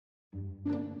Oh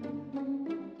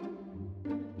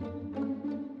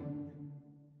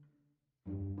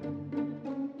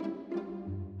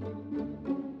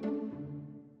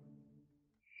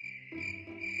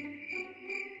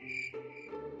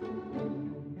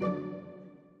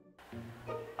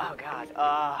God,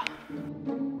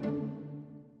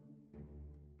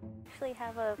 actually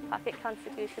have a pocket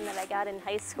constitution that I got in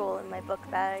high school in my book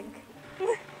bag.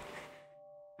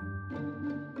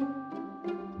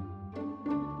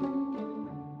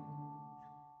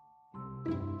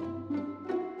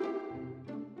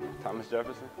 Thomas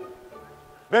Jefferson.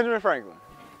 Benjamin Franklin.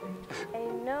 I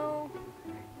know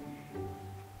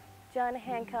John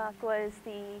Hancock was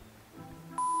the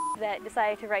that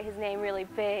decided to write his name really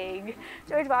big.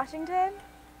 George Washington?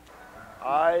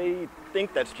 I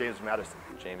think that's James Madison.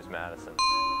 James Madison.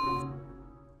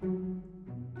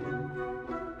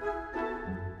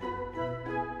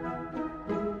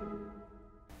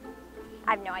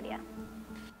 I have no idea.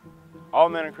 All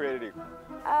men are created equal.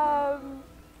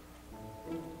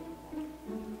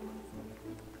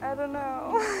 I don't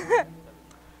know.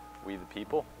 We the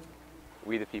people.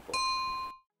 We the people.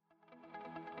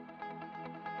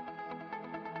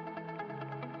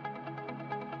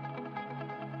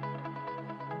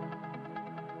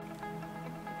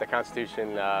 The Constitution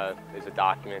is a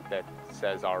document that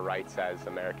says our rights as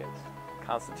Americans.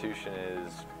 Constitution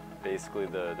is basically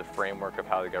the framework of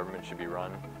how the government should be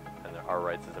run and our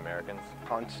rights as Americans.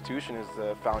 Constitution is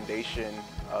the foundation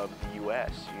of the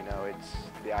U.S. You know, it's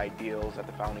the ideals that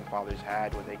the Founding Fathers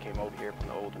had when they came over here from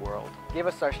the old world. give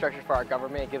us our structure for our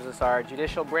government. It gives us our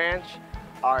judicial branch,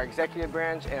 our executive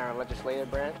branch, and our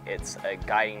legislative branch. It's a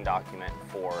guiding document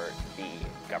for the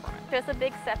government. Just a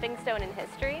big stepping stone in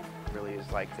history. It really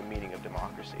is like the meaning of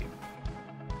democracy.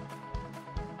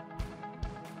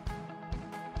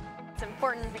 It's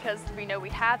important because we know we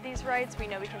have these rights, we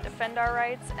know we can defend our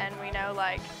rights, and we know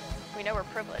we're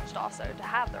privileged also to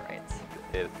have the rights.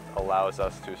 It allows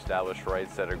us to establish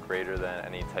rights that are greater than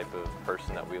any type of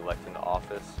person that we elect into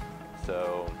office.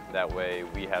 So that way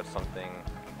we have something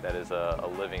that is a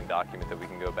living document that we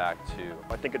can go back to.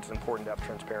 I think it's important to have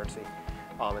transparency.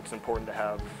 It's important to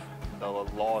have the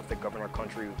laws that govern our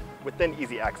country within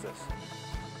easy access.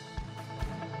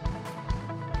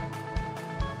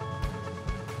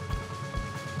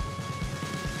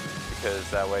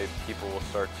 Because that way people will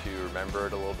start to remember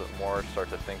it a little bit more, start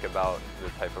to think about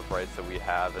the type of rights that we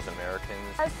have as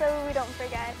Americans. So we don't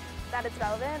forget that it's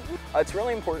relevant. It's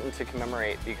really important to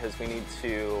commemorate because we need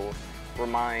to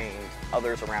remind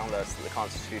others around us that the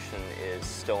Constitution is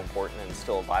still important and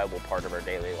still a viable part of our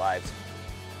daily lives.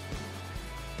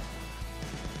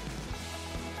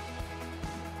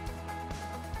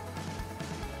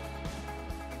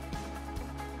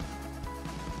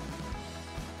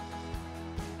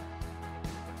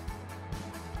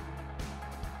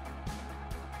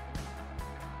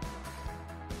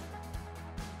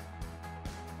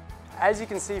 As you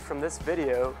can see from this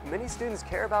video, many students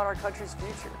care about our country's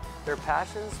future. Their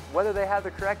passions, whether they have the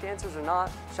correct answers or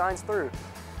not, shines through.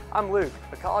 I'm Luke,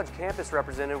 a college campus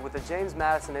representative with the James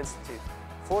Madison Institute,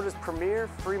 Florida's premier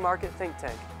free market think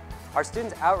tank. Our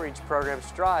student outreach program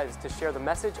strives to share the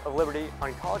message of liberty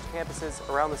on college campuses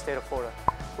around the state of Florida.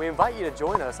 We invite you to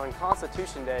join us on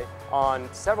Constitution Day on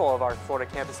several of our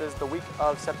Florida campuses the week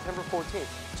of September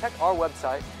 14th. Check our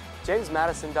website,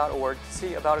 jamesmadison.org, to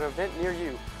see about an event near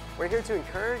you. We're here to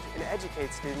encourage and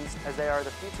educate students as they are the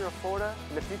future of Florida,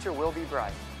 and the future will be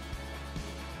bright.